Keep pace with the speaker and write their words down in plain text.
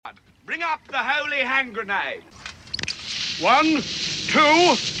Bring up the holy hand grenade. 1, 2,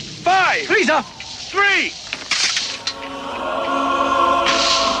 5. 3, sir. 3.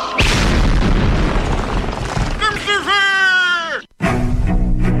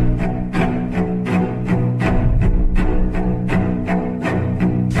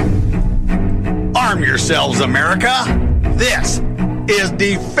 Arm yourselves, America. This is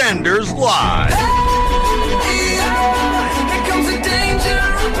Defenders Live. Here comes the danger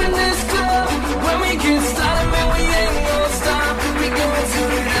up in this club. When we get started, man, we ain't gonna stop. We gonna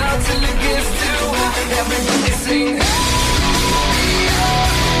turn it out till it gets too hot. Everybody sing.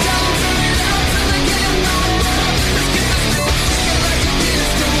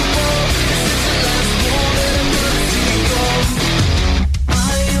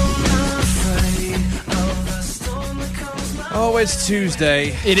 Oh, it's Tuesday.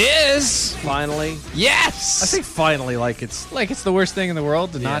 It is. Finally. Yes. I think finally, like it's the worst thing in the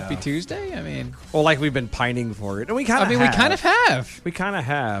world to not be Yeah. Tuesday. I mean, well, like we've been pining for it, and we kind of. we kind of have. We kind of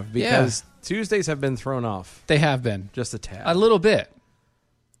have because Tuesdays have been thrown off They have been just a tad a little bit.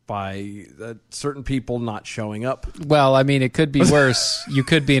 by certain people not showing up. Well, I mean, it could be worse. You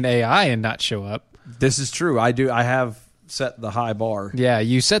could be an AI and not show up. This is true. I have set the high bar. Yeah,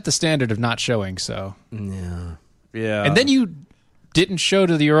 you set the standard of not showing. So, Yeah, and then you didn't show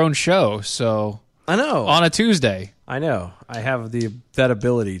to your own show. So I know on a Tuesday. I know. I have that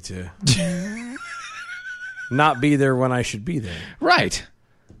ability to not be there when I should be there. Right.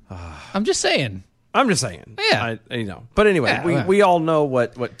 I'm just saying. I'm just saying. Yeah. But anyway, Yeah, we all know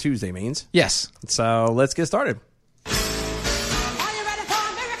what Tuesday means. Yes. So let's get started.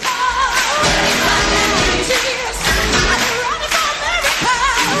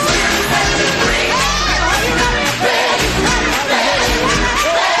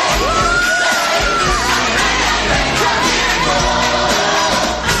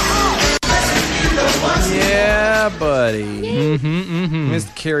 Yeah, buddy.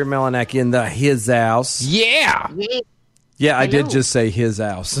 Mr. Kerry Melanek in his house. Yeah. Yeah, I did just say his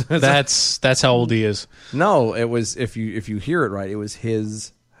house. That's how old he is. No, it was if you hear it right, it was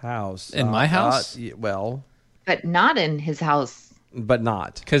his house. In my house? Well, But not in his house. but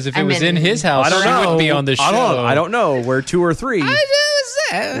not. Because if it was in his house, I don't she know. wouldn't be on the show. I don't know. Where 2 or 3.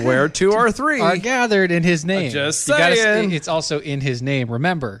 Where 2 or 3 are gathered in his name. Just You gotta saying. say it's also in his name.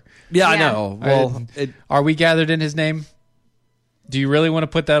 Remember. Yeah, I Yeah. know. Well, Are we gathered in his name? Do you really want to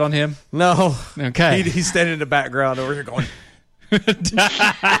put that on him? no. Okay. He's standing in the background over here going,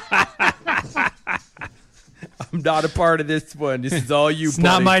 I'm not a part of this one. This is all you, It's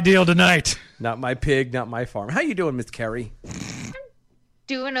not my deal tonight. Not my pig, not my farm. How you doing, Miss Carrie?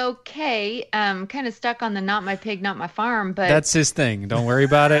 Doing okay. Kind of stuck on the not my pig, not my farm, but That's his thing. Don't worry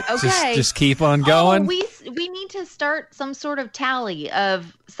about it. Okay. Just keep on going. Oh, we need to start some sort of tally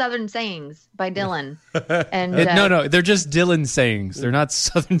of Southern sayings by Dylan. And no, they're just Dylan sayings. They're not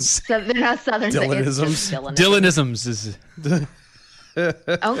Southern sayings. So they're not Southern sayings. It's just Dylanisms is.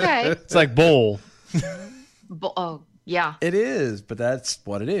 Okay. It's like bowl. Oh, yeah. It is, but that's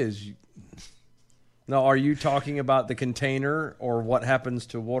what it is. Now, are you talking about the container or what happens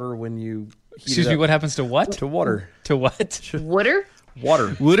to water when you heat Excuse it me. up? What happens to what? To water. To what? Wooder?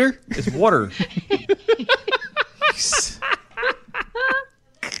 Water. Wooder? It's water.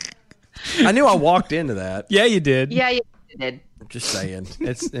 I knew I walked into that. Yeah, you did. Yeah, you did. Just saying.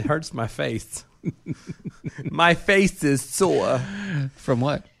 It hurts my face. My face is sore From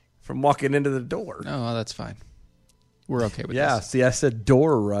what? from walking into the door. Oh, well, that's fine. We're okay with Yeah, this. see, I said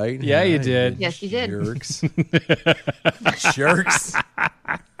door, right? Yeah, you did. Yes, you did. Jerks. Jerks.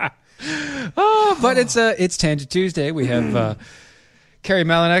 Oh, but it's Tangent Tuesday. We have Kerry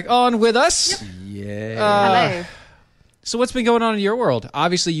Malinak on with us. Yeah. Hello. So what's been going on in your world?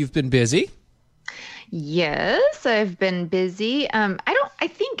 Obviously, you've been busy. Yes, I've been busy. I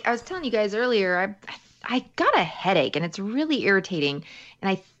think I was telling you guys earlier, I got a headache and it's really irritating. And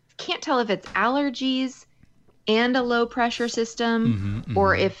I can't tell if it's allergies and a low pressure system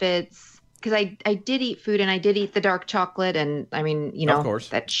or if it's because I did eat food and I did eat the dark chocolate. And I mean, Of course.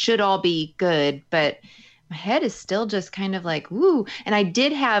 that should all be good, but my head is still just kind of like, woo. And I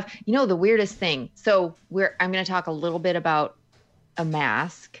did have, the weirdest thing. So I'm going to talk a little bit about a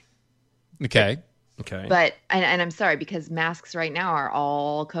mask. Okay. Okay. But and I'm sorry because masks right now are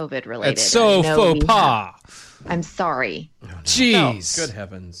all COVID related. That's so I know faux we pas. I'm sorry, Jeez. Good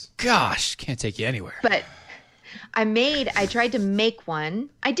heavens. Gosh, can't take you anywhere. but I tried to make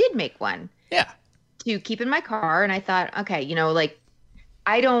one. I did make one Yeah. to keep in my car, and I thought, okay,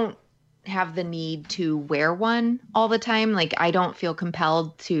 I don't have the need to wear one all the time. Like I don't feel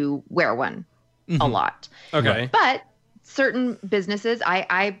compelled to wear one a lot. Okay. But certain businesses,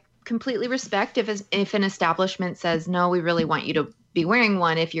 I completely respect if an establishment says, no, we really want you to be wearing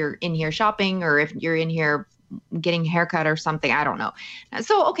one if you're in here shopping or if you're in here getting a haircut or something. I don't know.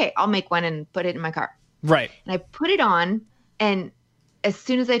 So, okay, I'll make one and put it in my car. Right. And I put it on, and as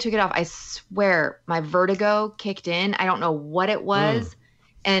soon as I took it off, I swear my vertigo kicked in. I don't know what it was.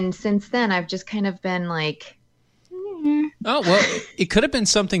 And since then, I've just kind of been like, Oh, well, it could have been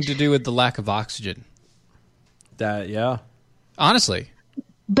something to do with the lack of oxygen. Yeah. Honestly.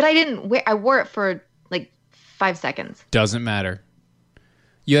 but I didn't wear, I wore it for like 5 seconds. Doesn't matter.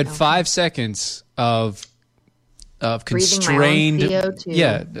 You had 5 seconds of constrained, breathing my own CO2.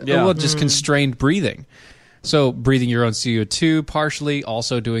 yeah. Well, just constrained breathing. So breathing your own CO2, partially,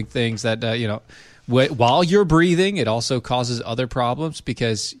 also doing things that while you're breathing, it also causes other problems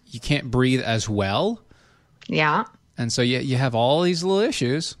because you can't breathe as well, Yeah, and so you have all these little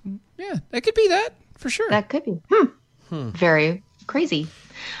issues. Yeah, that could be that for sure. that could be. Very crazy.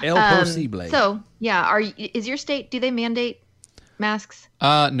 El Posible. So yeah, is your state? Do they mandate masks?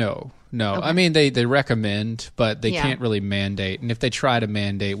 No. Okay. I mean, they recommend, but they Yeah. can't really mandate. And if they try to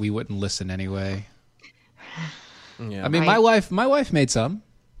mandate, we wouldn't listen anyway. Yeah. I mean, Right. my wife made some,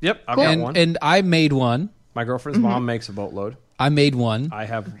 Yep, I've got one. and I made one. My girlfriend's mom makes a boatload. I made one. I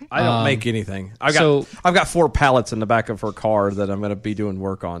don't make anything. I've got 4 pallets in the back of her car that I'm going to be doing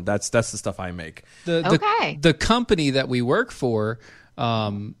work on. That's the stuff I make. Okay. The company that we work for,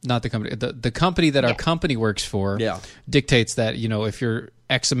 not the company, the company that our company works for, Yeah. dictates that if you're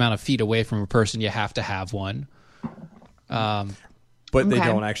X amount of feet away from a person, you have to have one. But they Okay.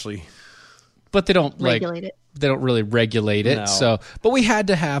 don't actually. But they don't Regulate it. They don't really regulate it. No. So, but we had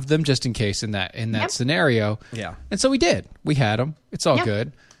to have them just in case in that scenario. Yeah. And so we did. We had them. It's all Yep.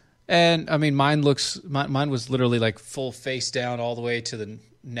 good. And I mean, mine was literally like full face down all the way to the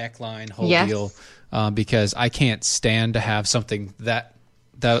neckline, whole Yes. deal, because I can't stand to have something that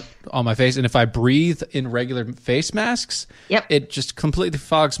on my face. And if I breathe in regular face masks, Yep. it just completely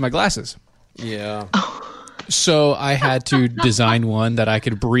fogs my glasses. Yeah. So I had to design one that I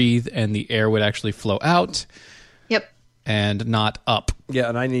could breathe and the air would actually flow out Yep. and not up. Yeah,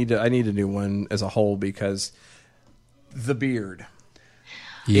 and I need a new one as a whole because the beard.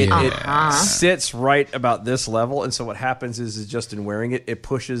 It sits right about this level, and so what happens is just in wearing it, it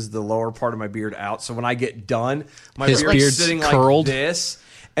pushes the lower part of my beard out. So when I get done, my His beard's beard's sitting curled? like this.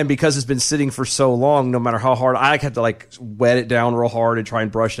 And because it's been sitting for so long, no matter how hard, I have to wet it down real hard and try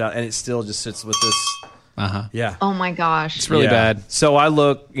and brush it out, and it still just sits with this. Yeah. Oh my gosh. It's really bad. So I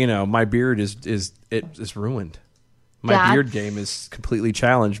look, my beard is ruined. My That's beard game is completely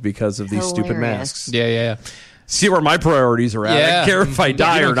challenged because of these stupid hilarious. masks. Yeah. See where my priorities are at. I don't care if I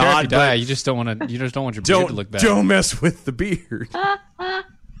die You or don't care if not. you die. You just don't want to. You just don't want your beard to look bad. Don't mess with the beard.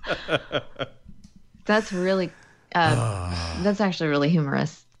 That's really. That's actually really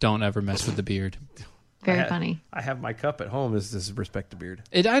humorous. Don't ever mess with the beard. Very funny. I have my cup at home. Is this respect the beard?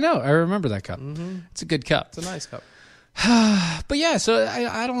 I know. I remember that cup. It's a good cup. It's a nice cup. But yeah, so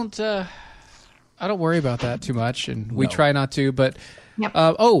I don't worry about that too much, and we try not to. But Yep.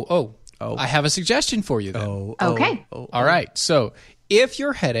 I have a suggestion for you. Then. Okay. All right. So if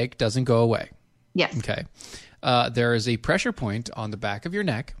your headache doesn't go away, Yes. okay, there is a pressure point on the back of your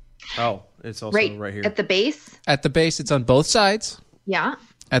neck. Oh, it's also right here. At the base. At the base, it's on both sides. Yeah.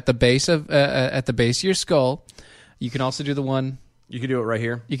 At the base of your skull. You can also do the one. You can do it right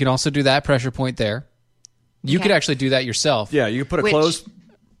here. You can also do that pressure point there. You Okay. could actually do that yourself. Yeah, you can put a Which- closed.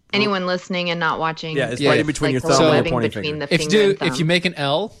 Anyone listening and not watching. Yeah, it's Yeah, right yeah. in between like your the thumb and webbing your pointing between finger. the If finger and thumb. if you make an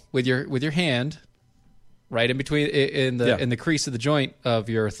L with your hand, right in between in the crease of the joint of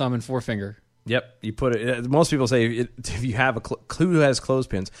your thumb and forefinger. Yep, you put it. Most people say if you have who has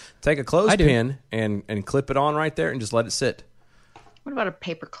clothespins, take a I do. clothespin and clip it on right there and just let it sit. What about a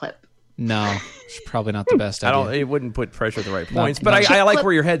paper clip? No, it's probably not the best I idea. don't. It wouldn't put pressure at the right points, but not- I like Clip-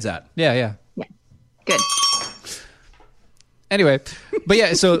 where your head's at. Yeah. Yeah. Good. Anyway, but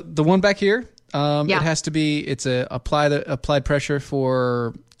yeah, so the one back here, Yeah. it has to be. It's applied pressure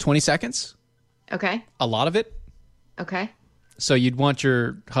for 20 seconds. Okay. A lot of it. Okay. So you'd want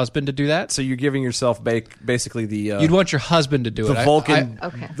your husband to do that. So you're giving yourself basically the You'd want your husband to do the it. Vulcan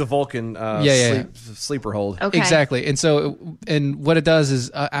Okay. the Vulcan Yeah. sleeper hold. Okay. Exactly. And so, and what it does is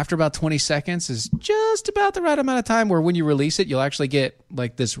after about 20 seconds is just about the right amount of time where when you release it, you'll actually get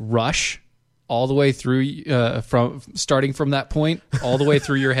like this rush all the way through from starting from that point all the way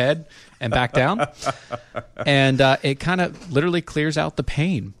through your head and back down. And it kind of literally clears out the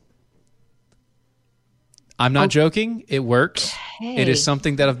pain. I'm not joking. It works. It is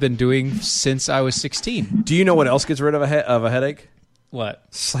something that I've been doing since I was 16. Do you know what else gets rid of a headache? What?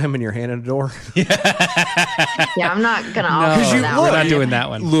 Slamming your hand in a door. Yeah, I'm not gonna offer that We're one. not doing that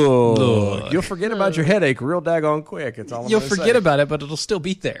one. Look. You'll forget about your headache real daggone quick. It's all I'm You'll gonna forget say. about it, but it'll still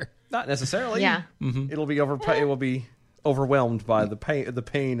be there. Not necessarily. Yeah. It'll be It will be overwhelmed by the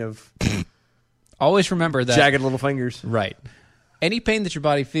pain of Always remember that. jagged little fingers. Right. Any pain that your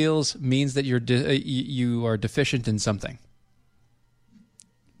body feels means that you are deficient in something.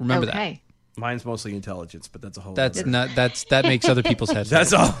 Remember that. Okay. Mine's mostly intelligence, but that's a whole. That makes other people's heads.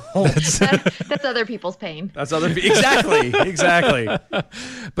 That's hurt. all. That's other people's pain. That's other. Exactly.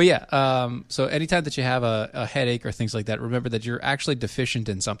 But yeah, so anytime that you have a headache or things like that, remember that you're actually deficient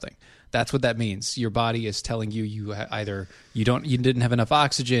in something. That's what that means. Your body is telling you you didn't have enough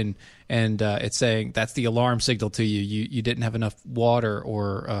oxygen, and it's saying that's the alarm signal to you. You didn't have enough water,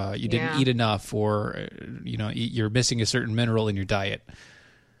 or you didn't eat enough, or you're missing a certain mineral in your diet.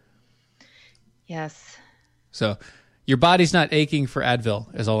 Yes. So your body's not aching for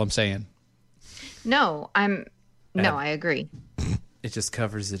Advil, is all I'm saying. No, I agree. It just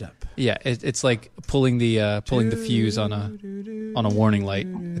covers it up. Yeah, it's like pulling the fuse on a warning light.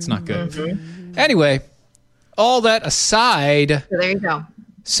 It's not good. Anyway, all that aside, So there you go.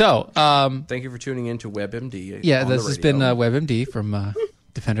 so Thank you for tuning in to WebMD. yeah, on this the has been radio. WebMD from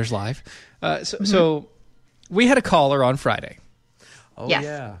Defenders Live. So we had a caller on Friday, Oh Yes.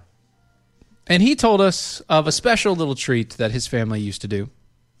 yeah. and he told us of a special little treat that his family used to do.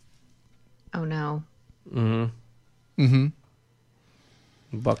 Oh no.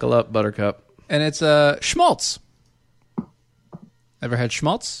 Buckle up, Buttercup. And it's schmaltz. Ever had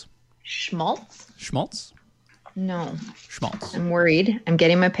schmaltz? Schmaltz? Schmaltz? No. Schmaltz. I'm worried. I'm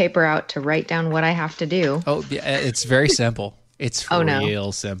getting my paper out to write down what I have to do. Oh, yeah, it's very simple. It's Oh, no.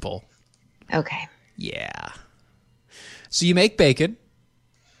 real simple. Okay. Yeah. So you make bacon.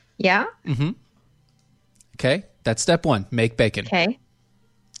 Yeah? Okay. That's step 1. Make bacon. Okay.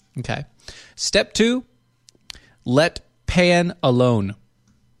 Okay. Step 2, let pan alone.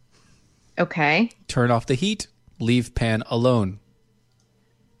 Okay. Turn off the heat. Leave pan alone.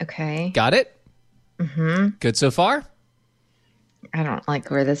 Okay. Got it? Mm-hmm. Good so far? I don't like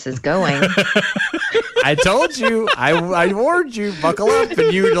where this is going. I told you. I warned you. Buckle up,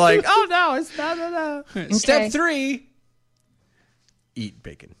 and you were like, "Oh no, it's not." No. Step 3, Eat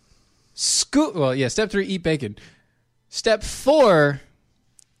bacon. Step 3, eat bacon. Step 4,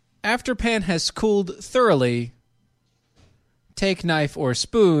 after pan has cooled thoroughly, take knife or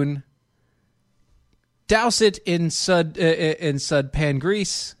spoon, douse it in sud pan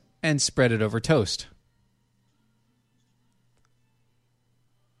grease, and spread it over toast.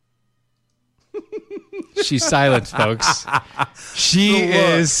 She's silent, folks. She The look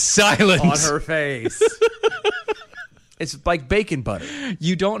is silent. On her face. It's like bacon butter.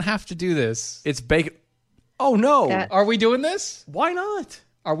 You don't have to do this. It's bacon. Oh no! That- Are we doing this? Why not?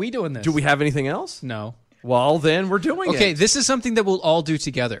 Are we doing this? Do we have anything else? No. Well, then we're doing it. Okay, this is something that we'll all do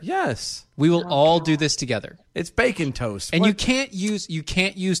together. Yes, We will all do this together. it's bacon toast. And What? you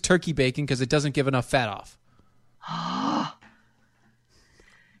can't use turkey bacon because it doesn't give enough fat off.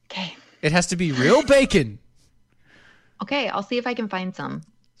 Okay. It has to be real bacon. Okay, I'll see if I can find some.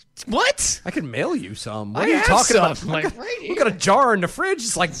 What? I can mail you some. What I are you have talking some, about? like, Look at- right we got a jar in the fridge.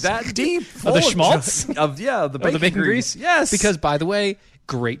 It's like that deep. Full the schmaltz? the bacon, The bacon grease? Yes. Because, by the way,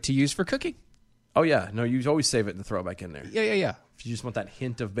 great to use for cooking. oh yeah, no, you always save it and throw it back in there. Yeah. If you just want that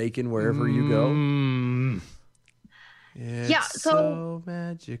hint of bacon wherever you go. It's Yeah, so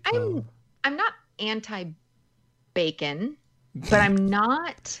magical. I'm not anti-bacon, but I'm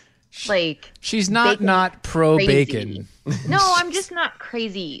not like She's not Bacon pro crazy. bacon. No, I'm just not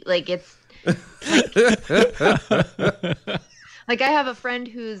crazy. Like it's like I have a friend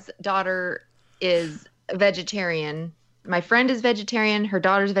whose daughter is a vegetarian. My friend is vegetarian, her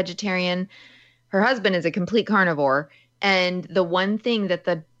daughter's vegetarian. Her husband is a complete carnivore, and the one thing that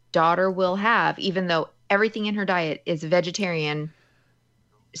the daughter will have, even though everything in her diet is vegetarian,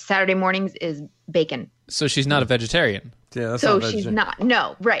 Saturday mornings is bacon. So she's not a vegetarian. Yeah, that's So not she's vegetarian. not.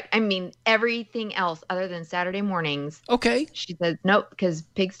 No, right. I mean, everything else other than Saturday mornings, Okay. she says nope because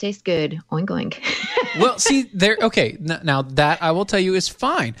pigs taste good. Oink oink. Well, see, there. Okay, now that I will tell you is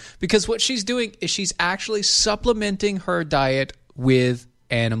fine because what she's doing is she's actually supplementing her diet with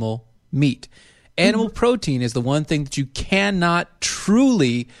animal meat. Animal protein is the one thing that you cannot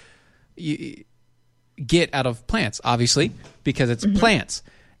truly get out of plants, obviously, because it's plants,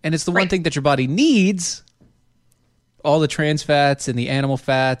 and it's the one Right. thing that your body needs. All the trans fats and the animal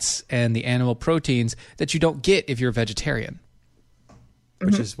fats and the animal proteins that you don't get if you're a vegetarian.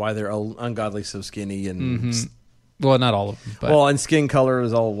 Which is why they're all ungodly so skinny and Well, not all of them, but well, and skin color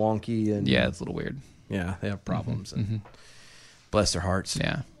is all wonky and yeah, it's a little weird. yeah, they have problems. And Bless their hearts.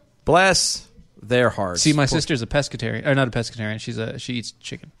 Yeah. Bless their hearts. See, my sister's a pescatarian, or not a pescatarian. She eats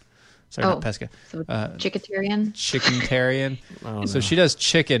chicken. Sorry, not pesca. So chickatarian? Chickentarian. So she does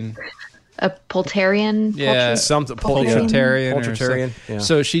chicken. A poultarian? Yeah, something poultritarian. Poultritarian. Yeah.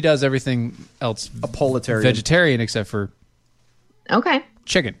 So she does everything else. A proletarian. Vegetarian, except for Okay.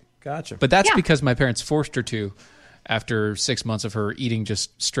 chicken. Gotcha. But that's Yeah. because my parents forced her to, after 6 months of her eating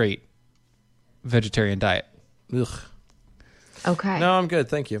just straight vegetarian diet. Ugh. Okay. No, I'm good.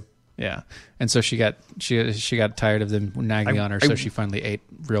 Thank you. Yeah, and so she got tired of them nagging on her, so she finally ate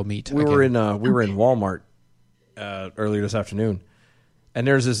real meat. We were in Walmart earlier this afternoon, and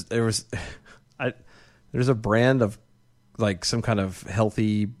there's a brand of like some kind of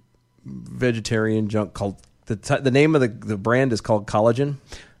healthy vegetarian junk called the name of the brand is called Collagen.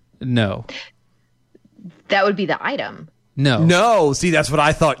 No, That would be the item. No. See, that's what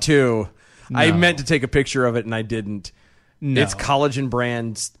I thought too. I meant to take a picture of it and I didn't. No. It's Collagen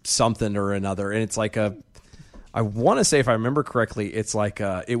brand something or another, and it's like I want to say, if I remember correctly, it's like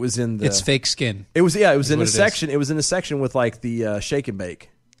it was in the. It's fake skin. It was in the it section. It was in the section with like the shake and bake.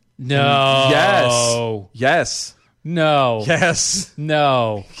 No. Yes. No. Yes.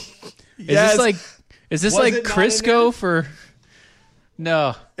 No. Yes. Is this Was like it not in Crisco for?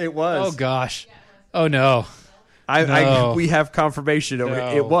 No. It was. Oh gosh. Oh no. We have confirmation over No.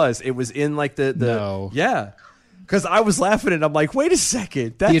 it. It was in like the No. Yeah. Because I was laughing and I'm like, wait a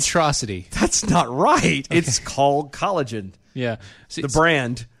second. The atrocity. That's not right. It's called Collagen. Yeah. See, The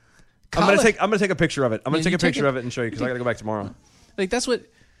brand. I'm gonna take a picture of it. I'm gonna Yeah, take you a picture take it. of it and show you because I gotta go back tomorrow. like that's what.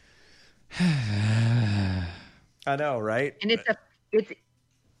 I know, right? And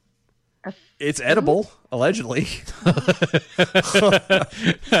It's edible, allegedly.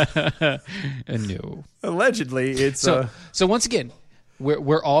 No. Allegedly, it's So once again,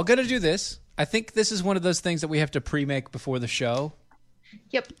 we're all gonna do this. I think this is one of those things that we have to pre-make before the show.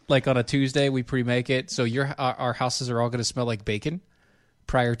 Yep. Like on a Tuesday, we pre-make it, so our houses are all going to smell like bacon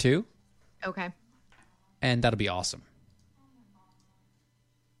prior to, Okay. and that'll be awesome.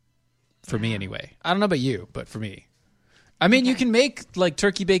 For me, anyway. I don't know about you, but for me, I mean, you can make like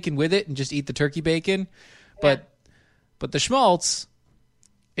turkey bacon with it and just eat the turkey bacon, but the schmaltz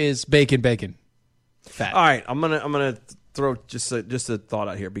is bacon fat. all right. I'm gonna throw just a thought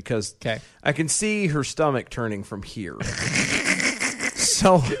out here because I can see her stomach turning from here.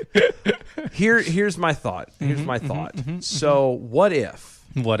 So here's my thought. So what if?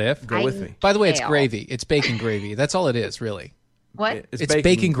 What if? Go with me. By the way, it's Fail. gravy. It's bacon gravy. That's all it is, really. What? It's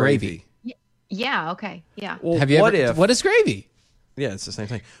bacon gravy. Yeah. Okay. Yeah. Well, Have you what ever? if? What is gravy? Yeah, it's the same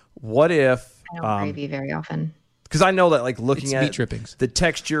thing. What if? I don't gravy very often. Because I know that, like, looking It's at meat drippings. the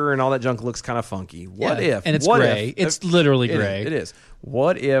texture and all that junk looks kind of funky. What Yeah. if? And it's what gray. if- It's literally it is, gray. It is.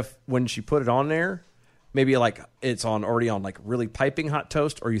 What if when she put it on there, maybe like it's already on like really piping hot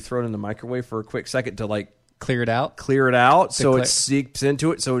toast, or you throw it in the microwave for a quick second to like Clear it out. clear it out, so clear- it seeps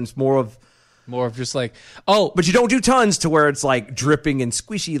into it, so it's more of. More of just like, oh, But you don't do tons to where it's like dripping and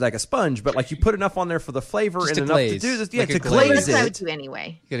squishy like a sponge, but like you put enough on there for the flavor Just and to enough glaze. to do this, Like a to glaze. Well, glaze that's what I would it, do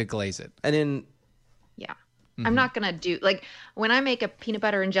anyway. you gotta glaze it. and then Yeah. I'm not going to do like when I make a peanut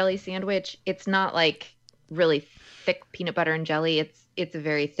butter and jelly sandwich, it's not like really thick peanut butter and jelly. It's a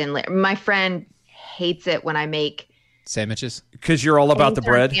very thin layer. My friend hates it when I make Sandwiches. because you're all about the any sort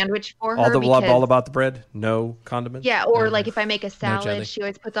of bread, sandwich for her all because, about the bread, no condiments. yeah, or like if I make a jelly. salad, she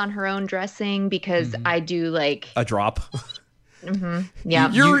always puts on her own dressing because Mm-hmm. I do like A drop.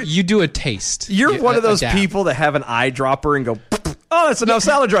 yeah. You do a taste. You're You- one of a those dab. people that have an eyedropper and go, oh, that's enough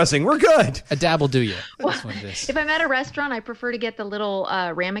salad dressing. We're good. A dab will do you. That's what it is. If I'm at a restaurant, I prefer to get the little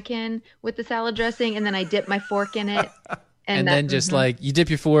ramekin with the salad dressing, and then I dip my fork in it, And then just like you dip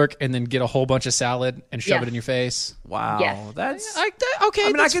your fork and then get a whole bunch of salad and shove Yes. it in your face. Wow. Yes. That's. Okay, I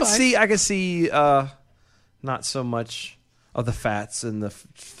mean, that's fine. I can see not so much of the fats and the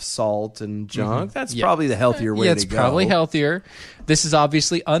salt and junk. That's Yeah. probably the healthier way Yeah, to it's go. probably healthier. This is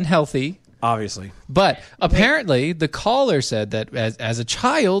obviously unhealthy. Obviously. But apparently, the caller said that as a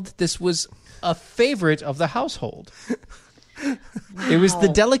child, this was a favorite of the household. It was the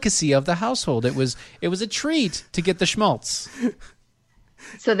delicacy of the household. It was a treat to get the schmaltz.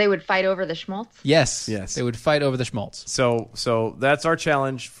 so they would fight over the schmaltz. Yes, Yes. they would fight over the schmaltz. So that's our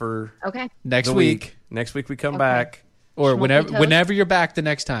challenge for Okay. Next the week, Next week we come back or Schmaltzy toast? whenever you're back the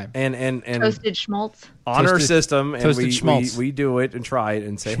next time. and Toasted schmaltz. on our Toasted- system, and toasted we schmaltz. do it and try it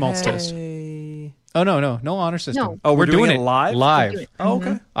and say, Schmaltz toast. hey. Oh no honor system. No. Oh, we're doing doing it live? Live. Oh,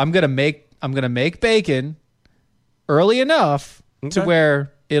 okay. I'm gonna make bacon early enough to Okay.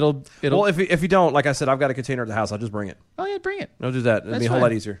 where it'll. Well, if you don't, like I said, I've got a container at the house. I'll just bring it. Oh yeah, bring it. I'll do that. It'll That's be a whole fine.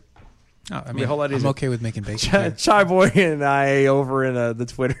 lot easier. I mean, a whole lot I'm easier. okay with making bacon. Chai Boy and I over in the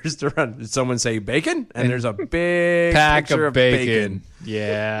Twitters to run. Someone say bacon, and there's a big Pack picture of bacon.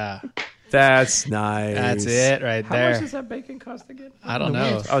 Yeah. That's nice. That's it right How there. much does that bacon cost again? I don't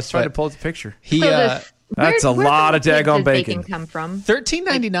know. I was trying to But pull up the picture. He, That's a lot of daggone does bacon. come from?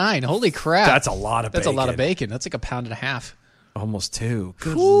 $13.99. Holy crap. That's a lot of That's bacon. a lot of bacon. That's like a pound and a half. Almost 2.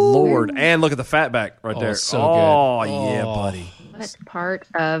 Good Lord. And look at the fat back right there. so oh, good. yeah, Oh. buddy. What part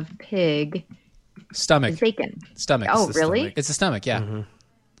of pig Stomach. is bacon? Stomach. Oh, It's the really? stomach. It's the stomach, yeah. Mm-hmm.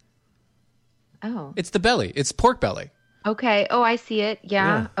 Oh, It's the belly. It's pork belly. okay. Oh, I see it.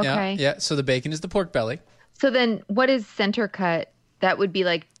 Yeah. Yeah. Okay. Yeah. So the bacon is the pork belly. So then, what is center cut? That would be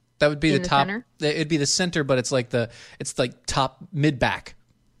like That would be In the the top. center? It'd be the center, but it's like top mid back.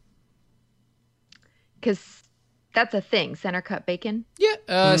 because that's a thing. Center cut bacon.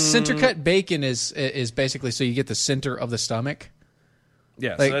 Yeah. Center cut bacon is basically so you get the center of the stomach.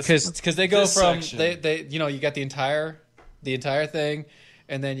 Yeah, Like because they go this from section. they you got the entire thing,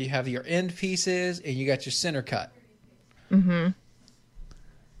 and then you have your end pieces, and you got your center cut.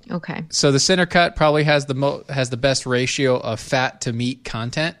 Okay. So the center cut probably has the best ratio of fat to meat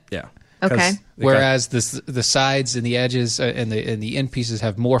content. Yeah. Okay. 'Cause they got- Whereas the sides and the edges and the end pieces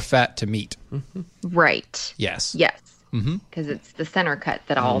have more fat to meat. Right. Yes. Yes. Because it's the center cut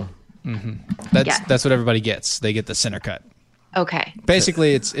that all. That's what everybody gets. They get the center cut. Okay.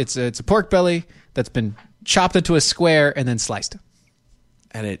 Basically, it's a pork belly that's been chopped into a square and then sliced.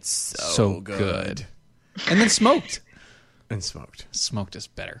 and it's So good. And then smoked. and smoked. Smoked is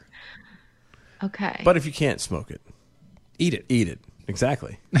better. Okay. But if you can't smoke it, Eat it. eat it.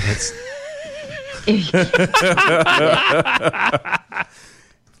 Exactly. That's,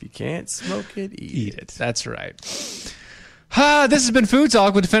 if you can't smoke it, Eat it. That's right. This has been Food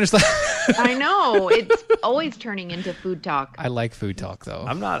Talk with the Finish Line. I know it's always turning into food talk. I like Food Talk, though.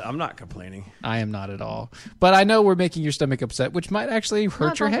 I'm not complaining. I am not at all. But I know we're making your stomach upset, which might actually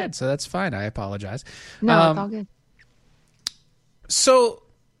hurt it's your all head. good. So that's fine. I apologize. No, it's all good. So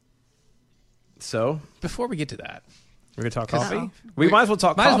So before we get to that, we're gonna talk coffee. We might as well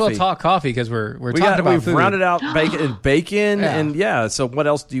talk might coffee. as well talk coffee because we're We talking about we've food. rounded out bacon, Yeah. and yeah. So what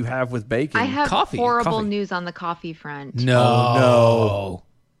else do you have with bacon? I have coffee. horrible Coffee. news on the coffee front. No.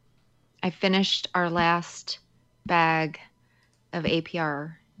 I finished our last bag of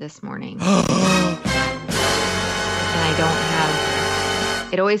APR this morning. And I don't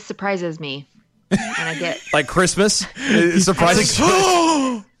have. It always surprises me when I get. like Christmas. It's surprising.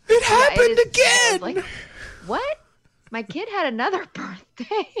 It happened I again. was like, what? My kid had another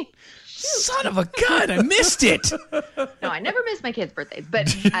birthday. Son of a gun. I missed it. No, I never miss my kids' birthdays, but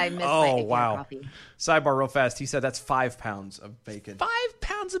I miss my APR wow. coffee. Sidebar, real fast. He said that's 5 pounds of bacon. 5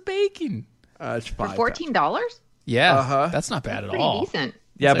 pounds of bacon. It's For $5. $14? Yeah. That's not bad at Pretty all. decent.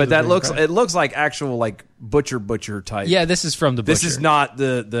 Yeah, It's but that pretty looks incredible. it looks like actual like butcher type. Yeah, this is from the butcher. This is not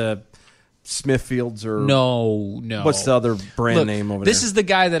the Smithfields or No. What's the other brand Look, name over this there? is the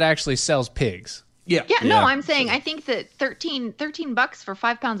guy that actually sells pigs. Yeah, no, I'm saying I think that $13 for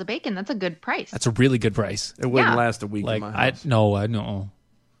 5 pounds of bacon, that's a good price. That's a really good price. It wouldn't yeah. last a week Like in my I house. know.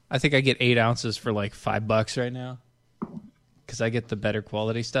 I think I get 8 ounces for like $5 right now. Because I get the better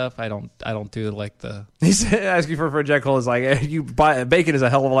quality stuff. I don't do like the He's asking for Jack Cole is like you buy bacon is a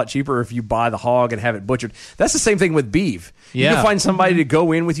hell of a lot cheaper if you buy the hog and have it butchered. That's the same thing with beef. You Yeah. can find somebody to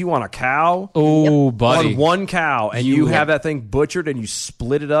go in with you on a cow. buddy. On one cow, and you have that thing butchered and you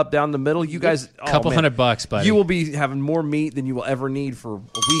split it up down the middle. You guys, Couple $100, buddy. You will be having more meat than you will ever need for a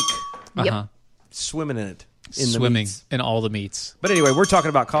week. Uh-huh. Swimming in it, in the Swimming meats. in all the meats. But anyway, we're talking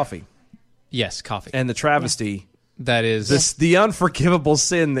about coffee Yes, coffee. and the travesty, that is the unforgivable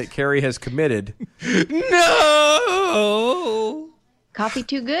sin that Carrie has committed. no. Coffee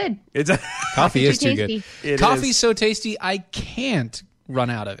too good. It's Coffee is too too tasty. good. It Coffee's is. so tasty, I can't run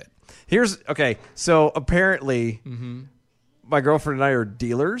out of it. Here's okay. So apparently, my girlfriend and I are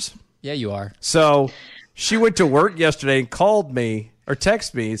dealers. Yeah, you are. So she went to work yesterday and called me or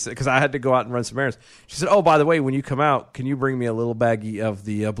texted me because I had to go out and run some errands. She said, "Oh, by the way, when you come out, can you bring me a little baggie of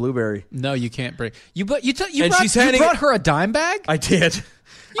the blueberry?" No, you can't bring. You And she's you handing brought it- her a dime bag. I did.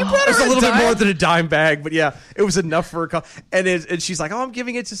 You brought It was her a little bit dime? more than a dime bag, but yeah, it was enough for a and she's like, "Oh, I'm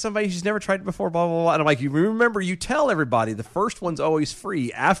giving it to somebody who's never tried it before." Blah blah blah. And I'm like, "You remember? You tell everybody the first one's always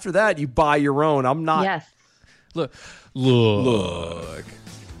free. After that, you buy your own. I'm not." Yes. Look.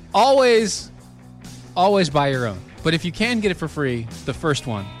 Always buy your own. But if you can get it for free, the first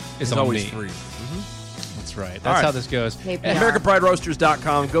one is It's on always me. free. That's right. That's right. how this goes. KPR. And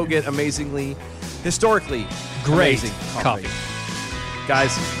AmericanPrideRoasters.com. Go get historically Great amazing coffee.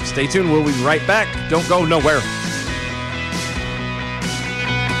 Guys, stay tuned. We'll be right back. Don't go nowhere.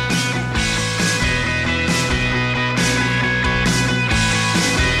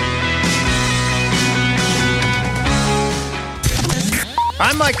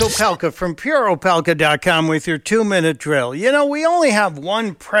 I'm Michael Pelka from PureOpelka.com with your 2-minute drill. You know, we only have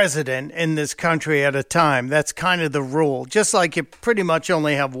one president in this country at a time. That's kind of the rule. Just like you pretty much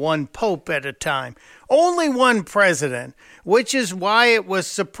only have one pope at a time. Only one president, which is why it was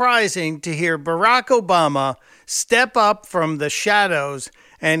surprising to hear Barack Obama step up from the shadows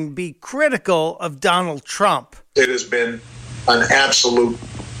and be critical of Donald Trump. It has been an absolute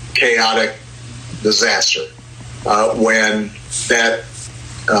chaotic disaster when that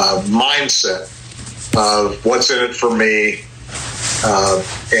mindset of what's in it for me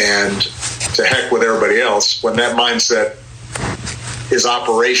and to heck with everybody else, when that mindset is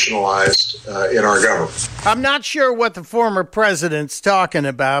operationalized in our government. I'm not sure what the former president's talking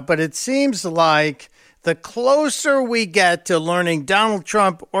about, but it seems like the closer we get to learning Donald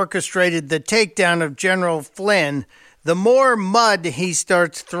Trump orchestrated the takedown of General Flynn, the more mud he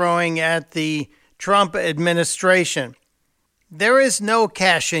starts throwing at the Trump administration. There is no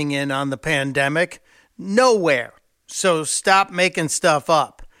cashing in on the pandemic. Nowhere. So stop making stuff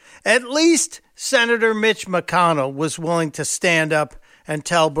up. At least Senator Mitch McConnell was willing to stand up and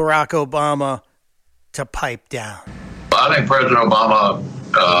tell Barack Obama to pipe down. I think President Obama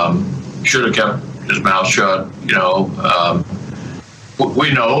should have kept his mouth shut. You know,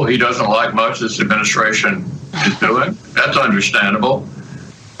 we know he doesn't like much this administration is doing. That's understandable.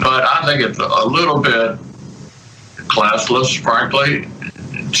 But I think it's a little bit classless, frankly,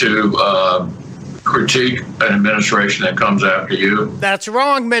 to critique an administration that comes after you. That's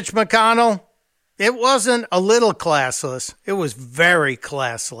wrong, Mitch McConnell. It wasn't a little classless. It was very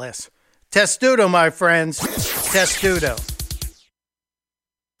classless. Testudo, my friends. Testudo.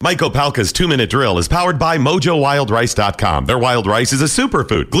 Mike Opelka's 2-minute drill is powered by MojoWildRice.com. Their wild rice is a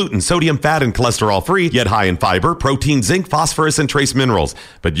superfood, gluten, sodium, fat, and cholesterol-free, yet high in fiber, protein, zinc, phosphorus, and trace minerals.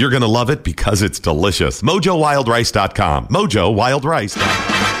 But you're going to love it because it's delicious. MojoWildRice.com.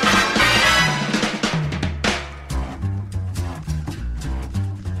 MojoWildRice.com.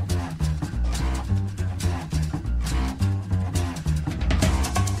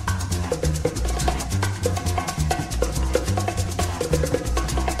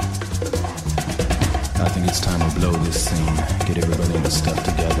 It's time to blow this thing. Get everybody in the stuff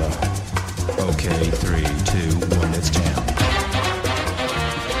together. Okay, 3, 2, 1, let's jam.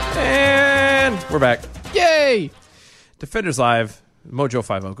 And we're back. Yay! Defenders Live,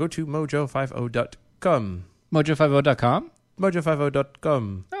 Mojo50. Go to mojo50.com. Mojo50.com?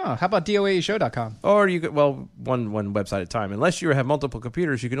 Mojo50.com. Oh, how about DOAEshow.com? Or you could, well, one website at a time. Unless you have multiple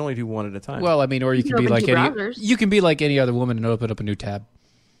computers, you can only do one at a time. Well, I mean, or you can be like any other woman and open up a new tab.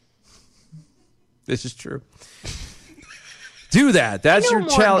 This is true. Do that. That's your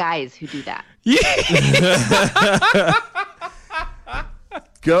challenge. Guys who do that.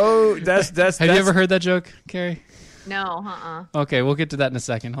 Go. That's. Have you ever heard that joke, Carrie? No. Okay, we'll get to that in a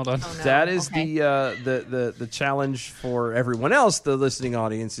second. Hold on. Oh, no. That is the challenge for everyone else. The listening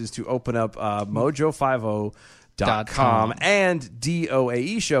audience is to open up mojo50.com and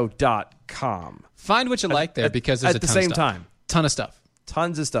doaeshow.com. Find what you like there because there's at the same time. Ton of stuff.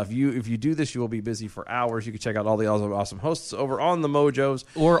 Tons of stuff. If you do this, you will be busy for hours. You can check out all the awesome hosts over on the Mojos.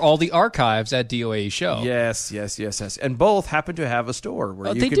 Or all the archives at DOAE Show. Yes. And both happen to have a store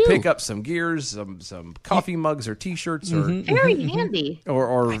where you can pick up some gears, some coffee mugs or T-shirts. Or very handy.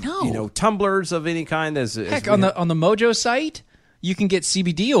 Or you know, tumblers of any kind. Heck, on the Mojo site, you can get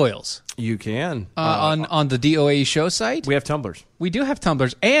CBD oils. You can. On the DOAE Show site. We have tumblers. We do have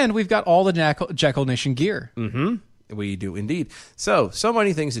tumblers. And we've got all the Jackal Nation gear. Mm-hmm. We do indeed. So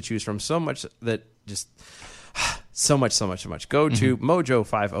many things to choose from. So much that just so much. Go to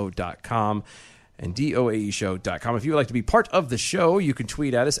mojo50.com and doaeshow.com. If you would like to be part of the show, you can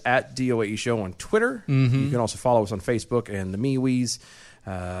tweet at us at DOAE Show on Twitter. You can also follow us on Facebook and the MeWe's.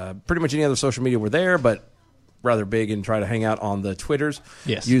 Pretty much any other social media, we're there, but rather big and try to hang out on the Twitters.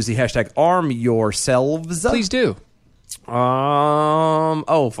 Yes. Use the hashtag #ArmYourselves. Please do.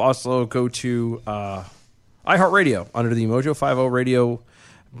 Also go to iHeartRadio under the Mojo50 Radio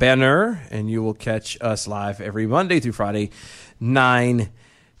banner, and you will catch us live every Monday through Friday, 9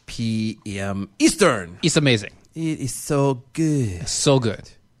 p.m. Eastern. It's amazing. It is so good. So good.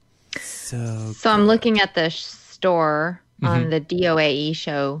 So I'm looking at the store on the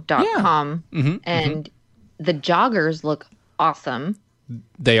DOAEshow.com, and the joggers look awesome.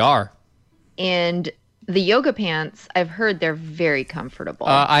 They are. And the yoga pants, I've heard they're very comfortable.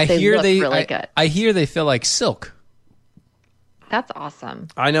 I hear look really good. I hear they feel like silk. That's awesome.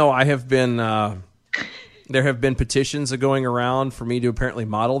 I know. I have been. There have been petitions going around for me to apparently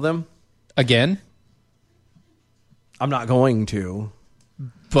model them. Again, I'm not going to.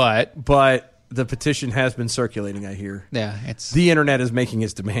 But The petition has been circulating, I hear. Yeah, it's the internet is making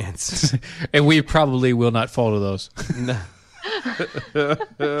its demands. And we probably will not follow those.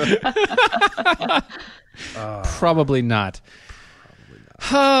 Probably not.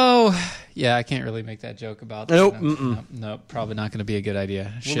 Oh, yeah, I can't really make that joke about that. Nope. No, probably not going to be a good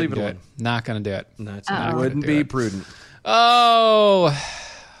idea. We'll leave it do alone. Not going to do it. No, it wouldn't be prudent. Oh,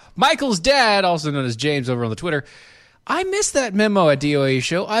 Michael's dad, also known as James over on the Twitter. I missed that memo at DOA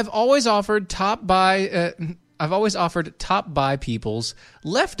show. I've always offered top buy people's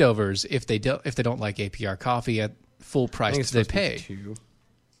leftovers if they don't like APR coffee at full price they pay.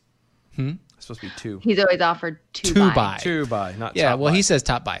 It's supposed to be 2. He's always offered to buy. To buy, not yeah. top Well, buy. he says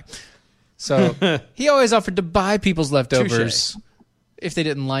top buy, so he always offered to buy people's leftovers if they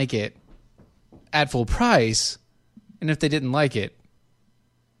didn't like it at full price, and if they didn't like it,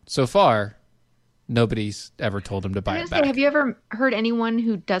 so far, nobody's ever told him to buy it back. Have you ever heard anyone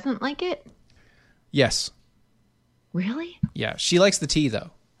who doesn't like it? Yes. Really? Yeah. She likes the tea, though.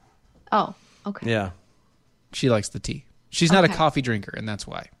 Oh, okay. Yeah. She likes the tea. She's not a coffee drinker, and that's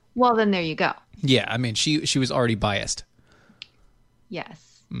why. Well, then there you go. Yeah, I mean, she was already biased.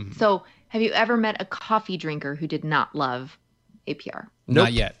 Yes. Mm-hmm. So, have you ever met a coffee drinker who did not love APR? Nope.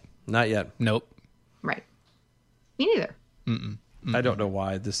 Not yet. Not yet. Nope. Right. Me neither. I don't know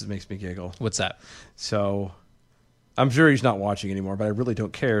why. This makes me giggle. What's that? So, I'm sure he's not watching anymore, but I really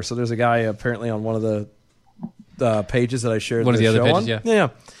don't care. So, there's a guy apparently on one of the pages that I shared. One of the other pages, on.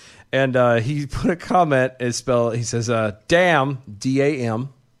 Yeah. And he put a comment. He says, "Damn, DAM."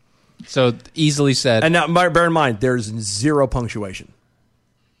 So easily said. And now, bear in mind, there's 0 punctuation.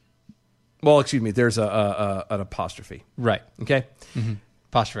 Well, excuse me. There's an apostrophe. Right. Okay. Mm-hmm.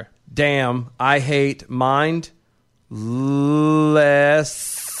 Apostrophe. Damn, I hate mindless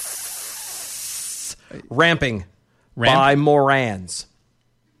ramping by Morans.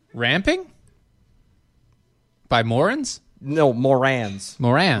 Ramping? By Morans? No, Morans.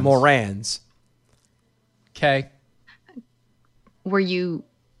 Morans. Okay. Were you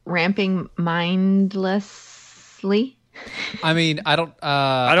ramping mindlessly? I mean, I don't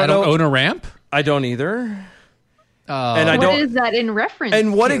know. own a ramp. I don't either. And I What don't. is that in reference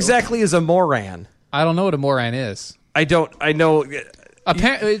And what to? exactly is a Moran? I don't know what a Moran is. I know.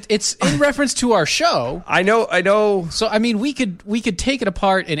 Apparently, it's in reference to our show. I know. So I mean, we could take it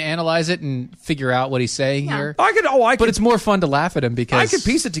apart and analyze it and figure out what he's saying here. I could. But it's more fun to laugh at him because I could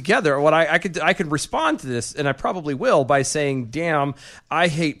piece it together. What I could respond to this, and I probably will, by saying, "Damn, I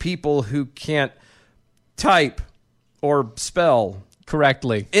hate people who can't type or spell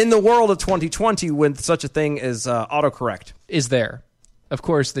correctly in the world of 2020 when such a thing as autocorrect is there." Of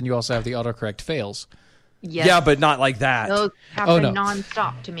course, then you also have the autocorrect fails. Yes. Yeah, but not like that. Those happen no.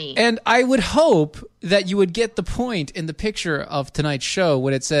 nonstop to me. And I would hope that you would get the point in the picture of tonight's show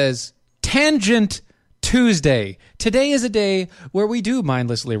when it says Tangent Tuesday. Today is a day where we do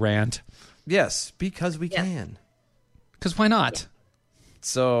mindlessly rant. Yes, because we can. Because why not?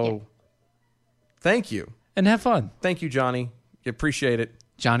 So, thank you. And have fun. Thank you, Johnny. Appreciate it.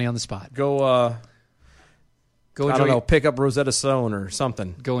 Johnny on the spot. Go enjoy I don't know, pick up Rosetta Stone or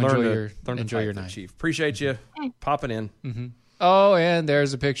something. Go learn enjoy your type, night. Chief. Appreciate you popping in. Mm-hmm. Oh, and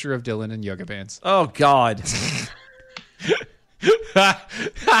there's a picture of Dylan in yoga pants. Oh, God.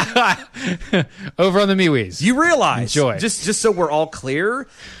 Over on the MeWe's. You realize, Enjoy. just so we're all clear,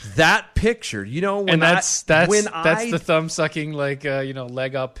 that picture, when and that's the thumb sucking leg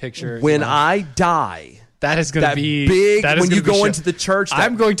up picture. When I die, that is going to be big. That is When you gonna be go into the church,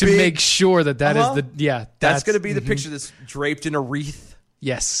 I'm going to make sure that is that's going to be the picture that's draped in a wreath.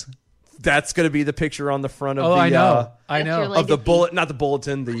 Yes. That's going to be the picture on the front of the. I know. Of the bullet, not the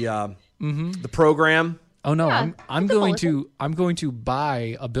bulletin, the program. Oh no, Yeah, I'm going to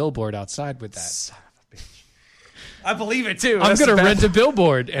buy a billboard outside with that. Son of a bitch. I believe it too. I'm going to rent a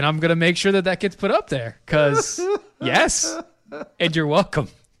billboard and I'm going to make sure that gets put up there cuz yes. And you're welcome.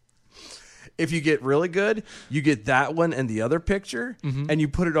 If you get really good, you get that one and the other picture, and you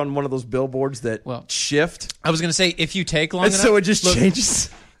put it on one of those billboards that shift. I was going to say, if you take long and enough, so it just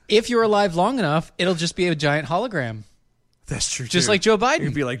changes. If you're alive long enough, it'll just be a giant hologram. That's true. Just like Joe Biden.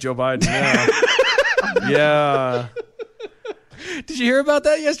 You'd be like Joe Biden. Yeah. Yeah. Did you hear about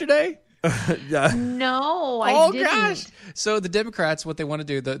that yesterday? Yeah. No, I didn't. Gosh. So the Democrats, what they want to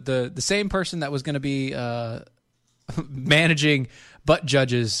do, the same person that was going to be managing Butt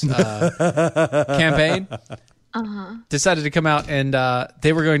Judge's campaign decided to come out and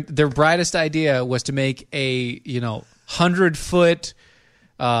their brightest idea was to make a 100-foot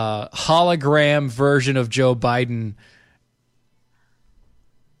hologram version of Joe Biden.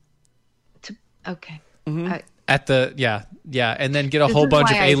 Okay. At the and then get a This whole is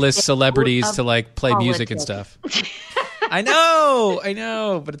bunch of why I A-list stay celebrities out to of like play music and politics. stuff. I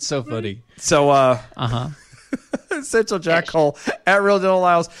know, but it's so funny. So, Essential Jack Cole at Real Dental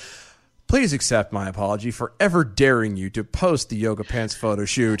Lyles. Please accept my apology for ever daring you to post the yoga pants photo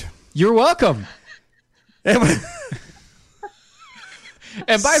shoot. You're welcome. And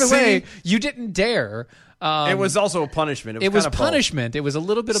by the way, you didn't dare. It was also a punishment. It was kind of both. punishment. It was a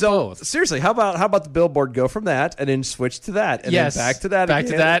little bit of So both. seriously, how about the billboard go from that and then switch to that and Yes, then back to that, back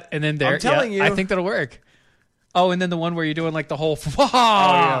again? to that, and then there. I'm telling you, I think that'll work. Oh, and then the one where you're doing like the whole.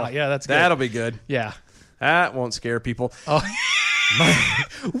 Yeah, that's good. That'll be good. Yeah, that won't scare people. Oh.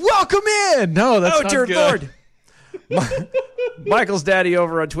 Welcome in. No, that's not dear good. Lord. Michael's daddy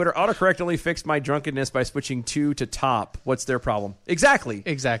over on Twitter. Autocorrect only fixed my drunkenness by switching to top. What's their problem? Exactly.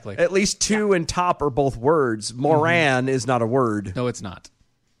 Exactly. At least to and top are both words. Moran is not a word. No, it's not.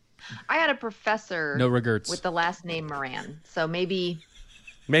 I had a professor No regrets. with the last name Moran. So maybe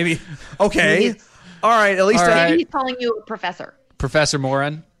Okay. Maybe All right. At least All right. maybe he's calling you a professor. Professor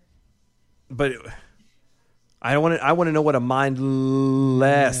Moran. But I want to know what a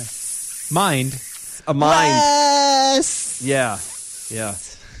mindless Mind. a mind. Yeah.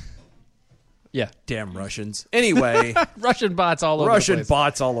 Damn Russians. Anyway, Russian bots all over Russian the place.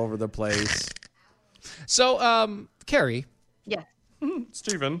 bots all over the place. So, Carrie, Yes.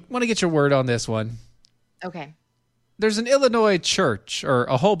 Stephen, want to get your word on this one. Okay. There's an Illinois church, or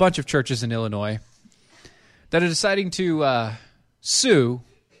a whole bunch of churches in Illinois, that are deciding to sue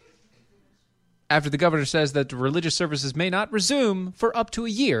after the governor says that religious services may not resume for up to a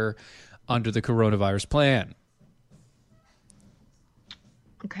year under the coronavirus plan.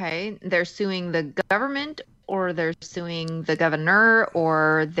 Okay. They're suing the government, or they're suing the governor,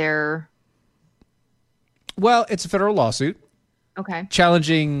 or they're Well, it's a federal lawsuit okay.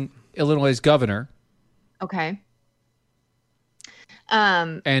 challenging Illinois' governor Okay.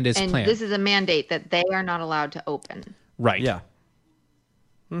 and its plan. This is a mandate that they are not allowed to open Right. Yeah.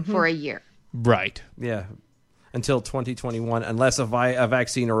 for a year. Right. Yeah. Until 2021, unless a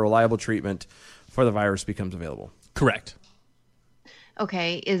vaccine or reliable treatment for the virus becomes available. Correct.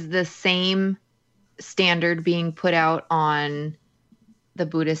 Okay. Is the same standard being put out on the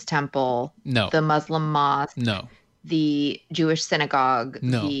Buddhist temple, No. the Muslim mosque, No. the Jewish synagogue,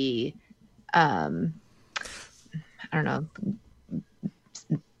 No. the I don't know,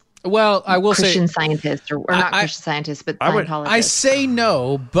 Well, I will Christian say scientists, or not Christian scientists, but Scientologists. I say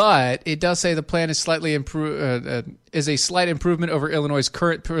no, but it does say the plan is slightly is a slight improvement over Illinois'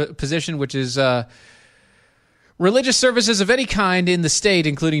 current position, which is religious services of any kind in the state,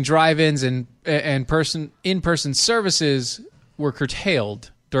 including drive-ins and in-person services, were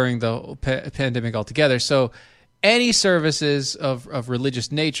curtailed during the pandemic altogether. So, any services of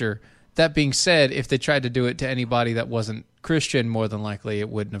religious nature. That being said, if they tried to do it to anybody that wasn't Christian, more than likely it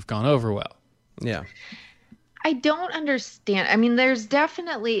wouldn't have gone over well. Yeah. I don't understand. I mean, there's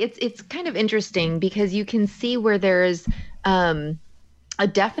definitely it's kind of interesting because you can see where there's a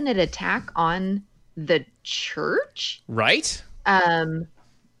definite attack on the church. Right?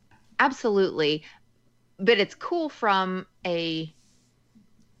 Absolutely. But it's cool from a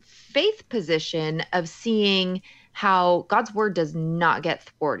faith position of seeing how God's word does not get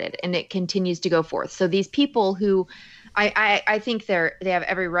thwarted and it continues to go forth. So these people who I think they have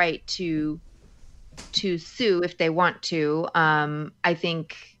every right to sue if they want to. I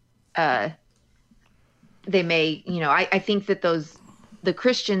think they may, I think that the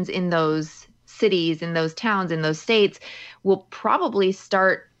Christians in those cities, in those towns, in those states will probably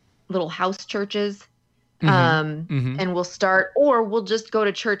start little house churches. And we'll start, or we'll just go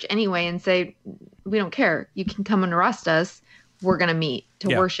to church anyway and say, we don't care. You can come and arrest us. We're going to meet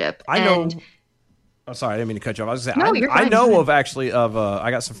to worship. I know. Oh, sorry, I didn't mean to cut you off. I was going to say, No, I know of actually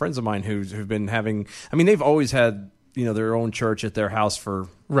I got some friends of mine who've been having, I mean, they've always had, their own church at their house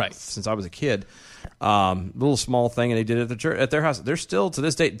since I was a kid. Little small thing, and they did it at the church, at their house. They're still to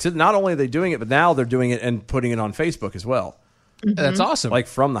this day, not only are they doing it, but now they're doing it and putting it on Facebook as well. That's awesome. Like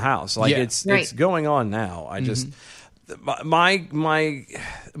from the house. Like Yeah. it's going on now. I just my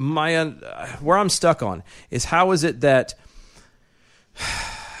where I'm stuck on is how is it that,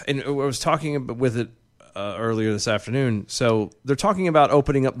 and I was talking with it earlier this afternoon. So they're talking about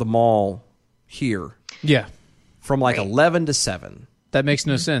opening up the mall here. Yeah. From like 11 to 7. That makes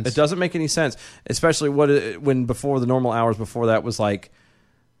no sense. It doesn't make any sense, especially when before the normal hours before that was like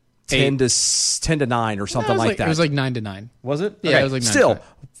 10 to 9 or something like that. It was like 9 to 9. Was it? Yeah, okay. it was like 9 Still, to 9.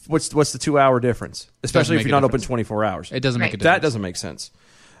 what's the 2 hour difference? Especially if make you're a not open difference. 24 hours. It doesn't make a difference. That doesn't make sense.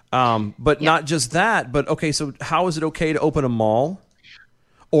 But not just that, but okay, so how is it okay to open a mall?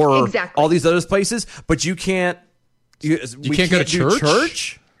 or Exactly. all these other places, but you can't. We can't go to do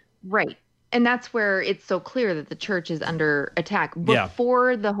church? Right. And that's where it's so clear that the church is under attack. Yeah.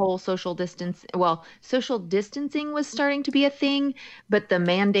 Before the whole social distancing was starting to be a thing, but the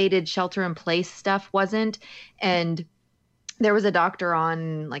mandated shelter in place stuff wasn't. And there was a doctor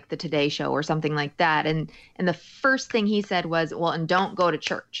on like the Today Show or something like that. And the first thing he said was, well, and don't go to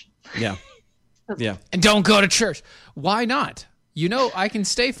church. Yeah. Yeah. And don't go to church. Why not? I can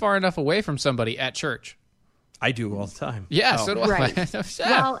stay far enough away from somebody at church. I do all the time. Yeah, so do Right. I.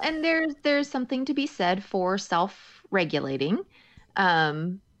 Well, and there's something to be said for self-regulating. I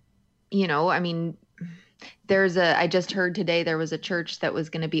mean, I just heard today there was a church that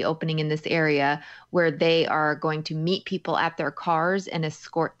was going to be opening in this area where they are going to meet people at their cars and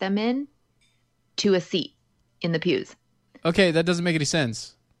escort them in to a seat in the pews. Okay, that doesn't make any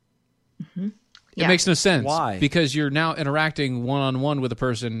sense. Mm-hmm. It makes no sense. Why? Because you're now interacting one-on-one with a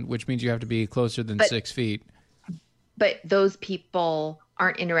person, which means you have to be closer than 6 feet. But those people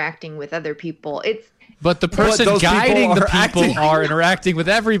aren't interacting with other people. But the person those people guiding the are people acting- are interacting with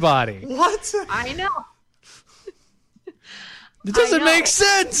everybody. What? I know. It doesn't know. make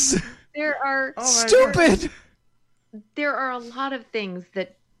sense. There are Stupid. There are a lot of things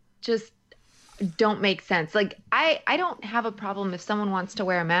that just don't make sense. Like I don't have a problem if someone wants to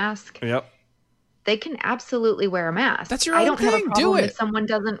wear a mask. Yep. They can absolutely wear a mask. That's your I own don't have a thing. problem Do it. if someone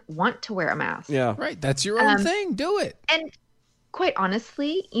doesn't want to wear a mask. Yeah. Right, that's your own thing. Do it. And quite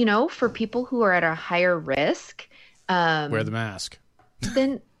honestly, for people who are at a higher risk, Wear the mask.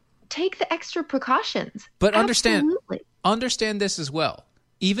 then take the extra precautions. But Absolutely. understand this as well.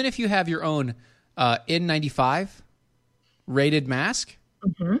 Even if you have your own N95 rated mask,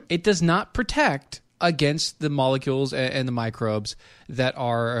 it does not protect against the molecules and the microbes that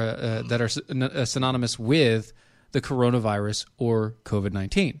are synonymous with the coronavirus or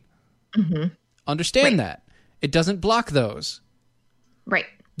COVID-19. Understand that. It doesn't block those. Right.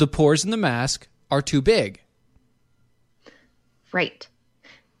 The pores in the mask are too big. Right.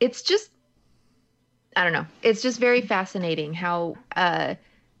 It's just, I don't know. It's just very fascinating how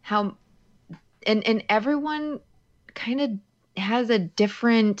everyone kind of has a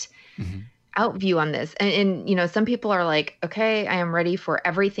different out view on this. And some people are like, okay, I am ready for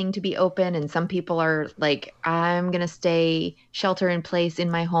everything to be open. And some people are like, I'm going to stay shelter in place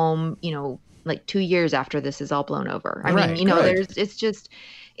in my home, like 2 years after this is all blown over. I mean,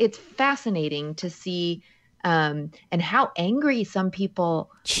 it's fascinating to see and how angry some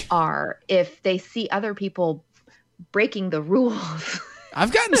people are if they see other people breaking the rules.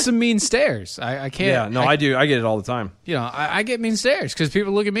 I've gotten some mean stares. I can't. Yeah, no, I do. I get it all the time. I get mean stares because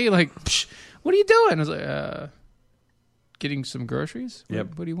people look at me like, Psh, what are you doing? I was like, getting some groceries?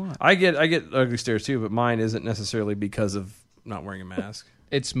 Yep. What do you want? I get ugly stares too, but mine isn't necessarily because of not wearing a mask.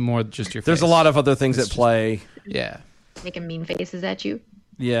 It's more just your face. There's a lot of other things at play. Yeah. Making mean faces at you.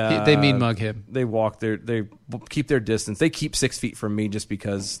 Yeah. They mean mug him. They they keep their distance. They keep 6 feet from me just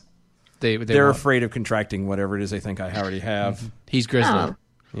because they're won't. afraid of contracting whatever it is they think I already have. He's grizzly. Oh,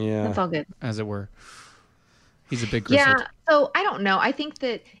 Yeah. that's all good. As it were. He's a big grizzly. Yeah. So I don't know. I think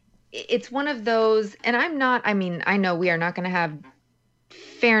that it's one of those, and I know we are not going to have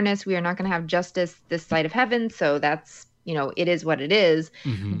fairness. We are not going to have justice this side of heaven. So that's, it is what it is.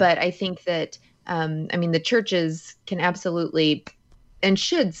 Mm-hmm. But I think that, the churches can absolutely and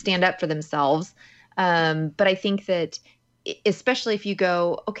should stand up for themselves. But I think that especially if you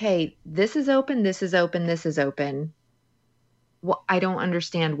go, okay, this is open, this is open, this is open. Well, I don't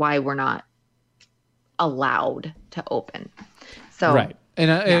understand why we're not allowed to open. So right.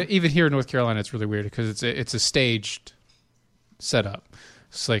 And even here in North Carolina, it's really weird because it's a staged setup.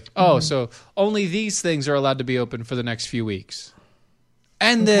 It's like, so only these things are allowed to be open for the next few weeks.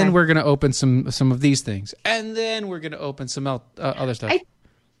 And then we're going to open some of these things. And then we're going to open some other stuff.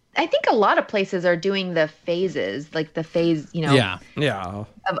 I think a lot of places are doing the phases, like the phase, Yeah.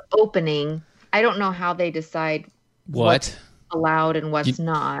 of opening. I don't know how they decide what's allowed and what's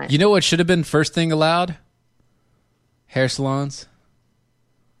not. You know what should have been first thing allowed? Hair salons.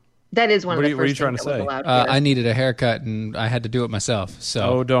 That is one of the What are you first trying things to that was say? allowed I here. needed a haircut and I had to do it myself. So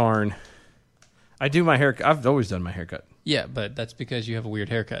Oh, darn. I do my haircut. I've always done my haircut. yeah, but that's because you have a weird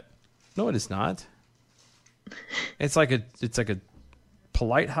haircut. No, it is not. It's like a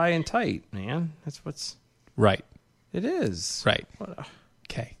polite high and tight, man. That's what's Right. it is. Right.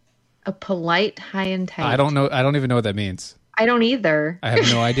 Okay. A polite high and tight. I don't know. I don't even know what that means. I don't either. I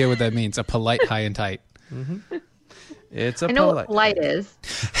have no idea what that means. A polite high and tight. It's a I know polite. what polite is.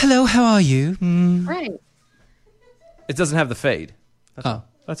 Hello, how are you? Right. It doesn't have the fade. Oh,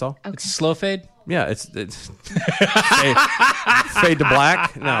 That's all. it's slow fade. Yeah, it's fade to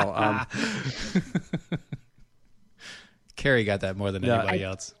black. No, Carrie got that more than anybody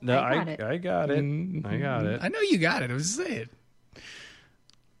else. No, I I got it. I got it. I know you got it. I was saying.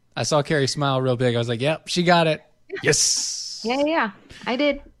 I saw Carrie smile real big. I was like, "Yep, she got it." Yes. Yeah. I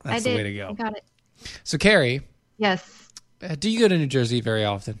did. That's I did. the way to go. I got it. So, Carrie, Yes. do you go to New Jersey very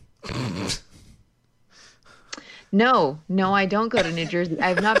often? No, I don't go to New Jersey.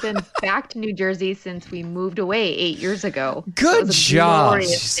 I've not been back to New Jersey since we moved away 8 years ago. Good It was a job.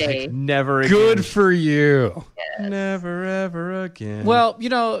 glorious She's day. like, never again. Good for you. Never ever again. Well,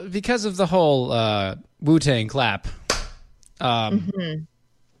 because of the whole Wu-Tang clap,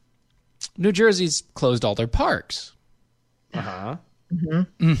 New Jersey's closed all their parks.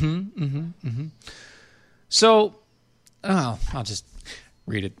 So, I'll just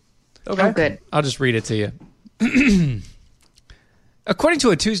read it. Okay. Oh, good. I'll just read it to you. According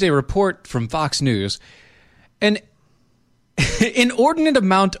to a Tuesday report from Fox News, an inordinate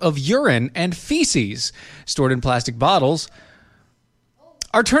amount of urine and feces stored in plastic bottles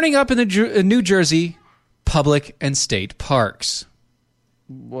are turning up in the New Jersey public and state parks.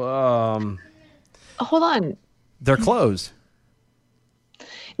 Hold on. They're closed.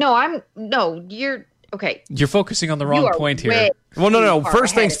 You're okay. You're focusing on the wrong point here. Well, no. far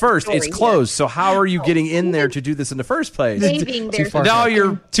First ahead things of the first. It's story closed. So how are you getting in there to do this in the first place? Saving their far Now ahead.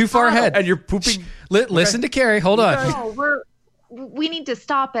 you're Too far ahead. and you're pooping. Listen to Carrie. Hold on. No, we need to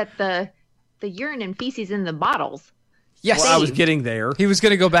stop at the urine and feces in the bottles. Yes. Well, I was getting there. He was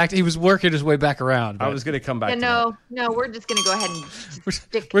going to go back. He was working his way back around. I was going to come back. Yeah, no, we're just gonna go ahead and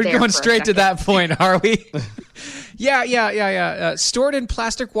stick We're there going for a straight to second. that point, are we? Yeah. Stored in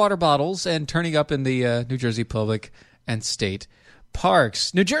plastic water bottles and turning up in the New Jersey public and state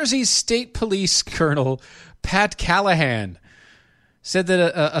parks. New Jersey's State Police Colonel Pat Callahan said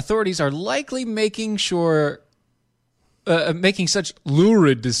that authorities are likely making such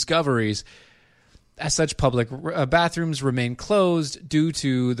lurid discoveries as such public bathrooms remain closed due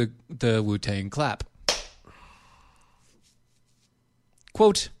to the Wu-Tang clap.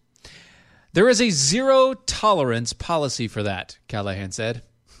 Quote, "There is a zero-tolerance policy for that," Callahan said.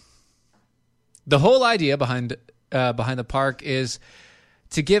 "The whole idea behind the park is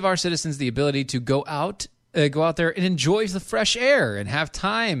to give our citizens the ability to go out there and enjoy the fresh air and have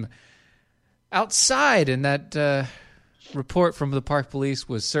time outside." And that report from the park police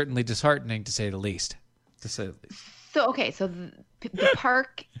was certainly disheartening, to say the least. So the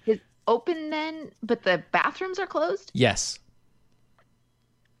park is open then, but the bathrooms are closed? Yes.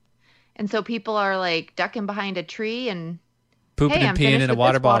 And so people are like ducking behind a tree and Pooping hey, and I'm peeing finished in a with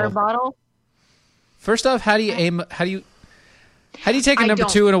water this water bottle. bottle. First off, how do you take a I number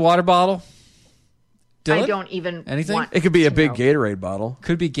don't- 2 in a water bottle? Dylan? I don't even Anything? want It could be a to big know. Gatorade bottle.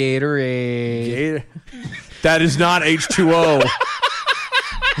 Could be Gatorade. That is not H2O.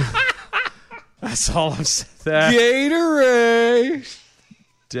 That's all I'm saying. Gatorade.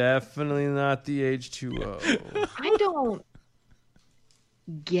 Definitely not the H2O. I don't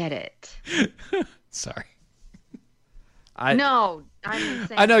get it. Sorry. No, I'm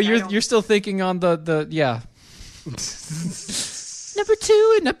saying I know like, you're still thinking on the yeah. Number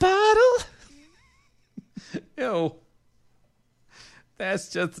 2 in a bottle. Ew. That's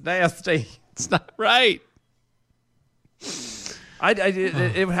just nasty. It's not right.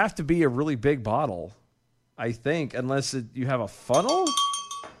 It would have to be a really big bottle, I think, unless you have a funnel.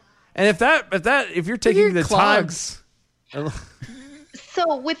 And if you're taking the clogs. time,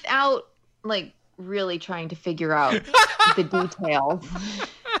 So without like really trying to figure out the details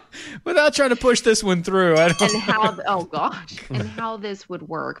Without trying to push this one through, I don't. and how and how this would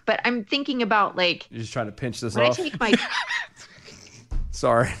work. But I'm thinking about like you're just trying to pinch this when off. I take my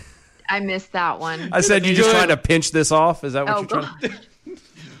Sorry, I missed that one. I said you're just trying to pinch this off. Is that what Oh, you're trying to?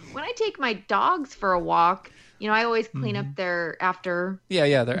 When I take my dogs for a walk, I always clean up their after.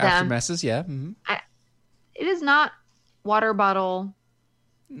 Yeah, they're after them. messes. Yeah. Mm-hmm. It is not water bottle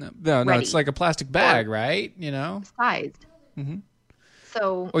No, Ready. it's like a plastic bag, right? sized. Mm-hmm.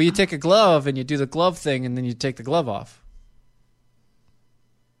 So Or you take a glove and you do the glove thing, and then you take the glove off.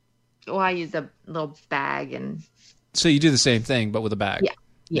 I use a little bag and So you do the same thing, but with a bag.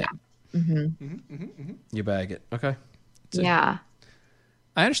 yeah. You bag it. Okay. Yeah.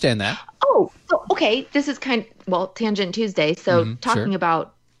 I understand that. Oh, so, okay. This is Tangent Tuesday. So talking sure.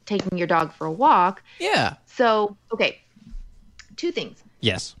 about taking your dog for a walk. Yeah. So, okay. 2 things.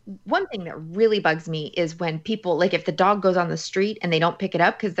 Yes. One thing that really bugs me is when people, like if the dog goes on the street and they don't pick it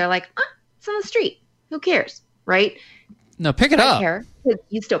up because they're like, it's on the street. Who cares? Right? No, pick it I up. care.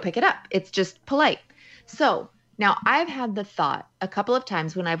 You still pick it up. It's just polite. So now I've had the thought a couple of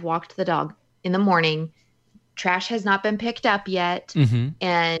times when I've walked the dog in the morning. Trash has not been picked up yet.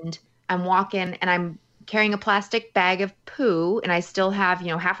 And I'm walking and I'm carrying a plastic bag of poo and I still have,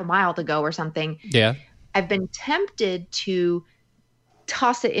 half a mile to go or something. Yeah. I've been tempted to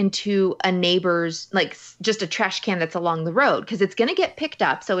toss it into a neighbor's, like just a trash can that's along the road because it's going to get picked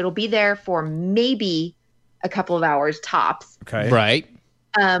up. So it'll be there for maybe a couple of hours tops. Okay. Right.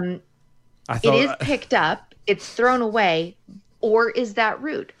 It is picked up. It's thrown away. Or is that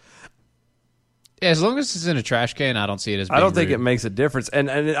rude? As long as it's in a trash can, I don't see it as being I don't think rude. it makes a difference. And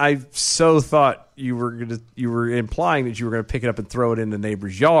I so thought you were implying that you were gonna pick it up and throw it in the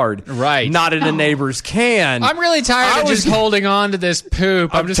neighbor's yard, right? Not in the neighbor's can. I'm really tired of just holding on to this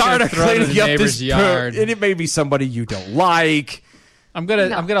poop. I'm just tired gonna of throw it in cleaning the up neighbor's this yard. poop, and it may be somebody you don't like. I'm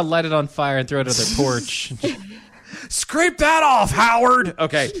gonna light it on fire and throw it at their porch. Scrape that off, Howard.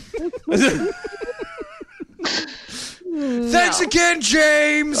 Okay. Thanks again,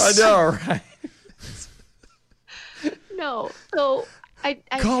 James. I know, right? No. So I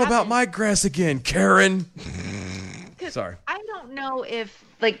call about my grass again, Karen. Sorry. I don't know if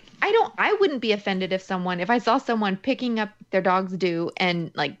I wouldn't be offended if I saw someone picking up their dog's doo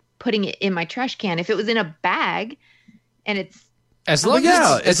and like putting it in my trash can. If it was in a bag and it's as long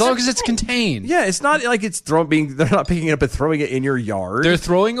as it's contained. Yeah, it's not like it's they're not picking it up and throwing it in your yard. They're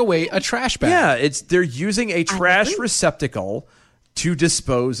throwing away a trash bag. Yeah, they're using a trash receptacle to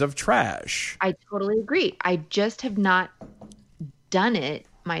dispose of trash. I totally agree. I just have not done it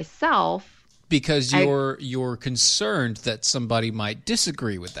myself because you're concerned that somebody might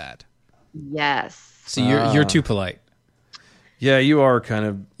disagree with that. Yes. See, you're too polite. Yeah, you are kind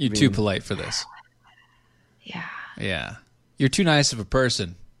of you're too polite for this. Yeah. Yeah. You're too nice of a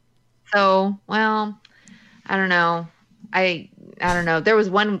person. So, well, I don't know. I don't know. There was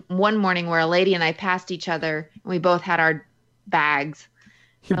one morning where a lady and I passed each other and we both had our bags.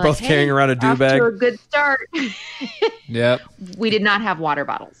 You're both carrying around a do bag. To a good start. Yep. We did not have water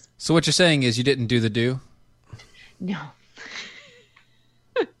bottles. So what you're saying is you didn't do the do? No.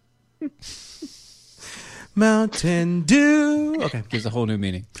 Mountain Dew. Okay. Gives a whole new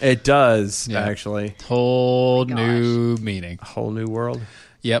meaning. It does, actually. Whole new meaning. A whole new world.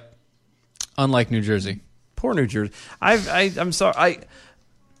 Yep. Unlike New Jersey. Poor New Jersey. I'm sorry.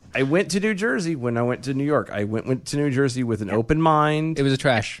 I went to New Jersey when I went to New York. I went to New Jersey with an open mind. It was a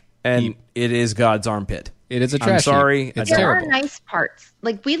trash and heap. It is God's armpit. It is a trash I'm sorry. heap. It's there terrible. are nice parts.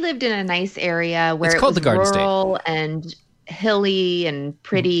 Like we lived in a nice area where it's it called was the Garden rural State. and hilly and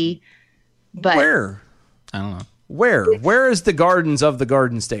pretty. But where? I don't know. Where is the gardens of the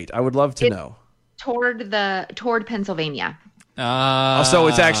Garden State? I would love to know. Toward Pennsylvania. So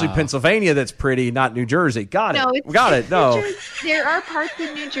it's actually Pennsylvania that's pretty, not New Jersey. Got it. Got it. No. There are parts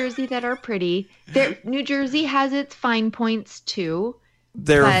in New Jersey that are pretty. New Jersey has its fine points too.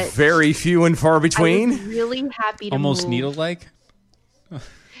 They're very few and far between. I was really happy to almost move. needle-like.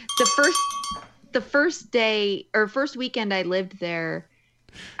 The first day or first weekend I lived there,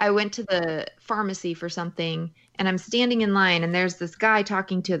 I went to the pharmacy for something, and I'm standing in line, and there's this guy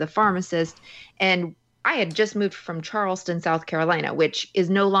talking to the pharmacist, and I had just moved from Charleston, South Carolina, which is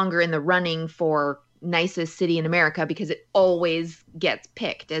no longer in the running for nicest city in America because it always gets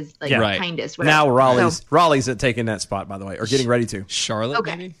picked as like the kindest. Whatever. Now Raleigh's taking that spot, by the way, or getting ready to. Charlotte,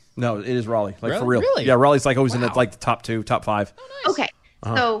 maybe? No, it is Raleigh. Like really? for real. Really? Yeah, Raleigh's like always in the top 2, top 5. Oh, nice. Okay.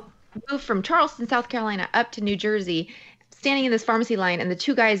 So moved from Charleston, South Carolina up to New Jersey, standing in this pharmacy line, and the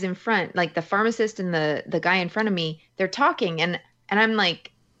two guys in front, like the pharmacist and the guy in front of me, they're talking, and I'm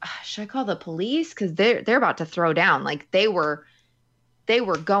like, should I call the police? Because they're about to throw down. Like they were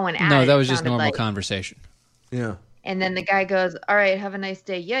going at it. No, that was just normal like conversation. Yeah. And then the guy goes, "All right, have a nice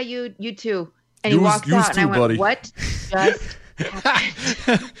day." Yeah, you too. And he walks out, and I went, buddy. "What just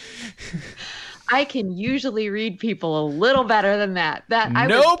happened?" I can usually read people a little better than that.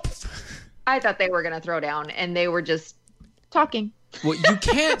 I thought they were going to throw down, and they were just talking. Well, you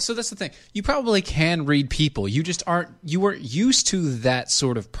can't. So that's the thing. You probably can read people. You just aren't. You weren't used to that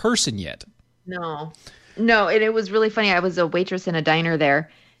sort of person yet. No, and it was really funny. I was a waitress in a diner there,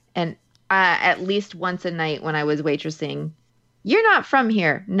 and at least once a night when I was waitressing, "You're not from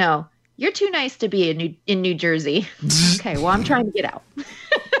here. No, you're too nice to be in New Jersey." Okay, well, I'm trying to get out.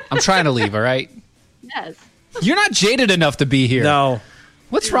 I'm trying to leave. All right. Yes. You're not jaded enough to be here. No.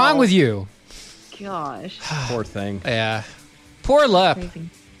 What's wrong with you? Gosh. Poor thing. Yeah. Poor Lep. Crazy.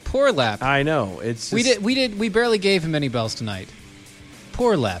 Poor Lep. I know. It's just, we barely gave him any bells tonight.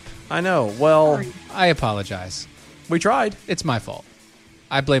 Poor Lep. I know. Well, I apologize. we tried. It's my fault.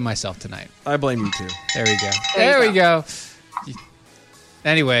 I blame myself tonight. I blame you too. There we go. There we go.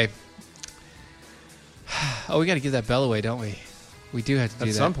 Anyway. Oh, we got to give that bell away, don't we? We do have to do that.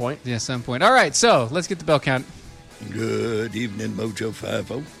 At some point. Yeah, at some point. All right, so let's get the bell count. Good evening, Mojo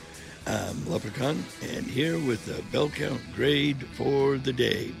 50. I'm Leprechaun, and here with the bell count grade for the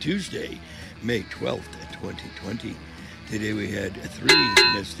day, Tuesday, May 12th, 2020. Today we had 3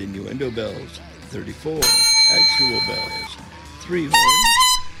 missed innuendo bells, 34 actual bells, 3 horns,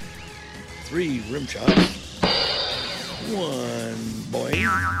 3 rim shots, 1 boing,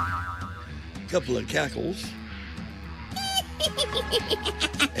 a couple of cackles,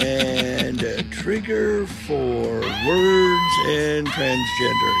 and a trigger for words and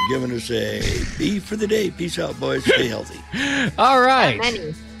transgender, giving us a B for the day. Peace out, boys. Stay healthy. All right. Not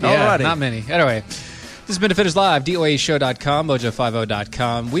many. Yeah, not many. Anyway, this has been Defenders Live, DOAShow.com,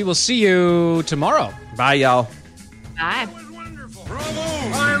 Mojo50.com. We will see you tomorrow. Bye, y'all. Bye.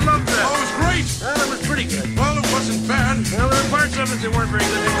 I loved that. Oh, it was great. Well, it was pretty good. Well, it wasn't bad. Well, there were parts of it that weren't very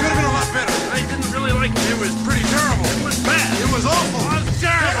good. It could have been a lot better. I didn't really like it. It was pretty terrible. It was bad. It was awful. It was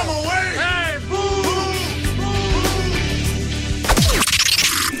terrible. Get him away. Hey, boo!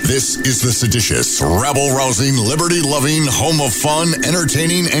 This is the seditious, rabble-rousing, liberty-loving, home of fun,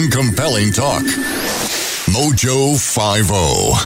 entertaining, and compelling talk. Mojo 50.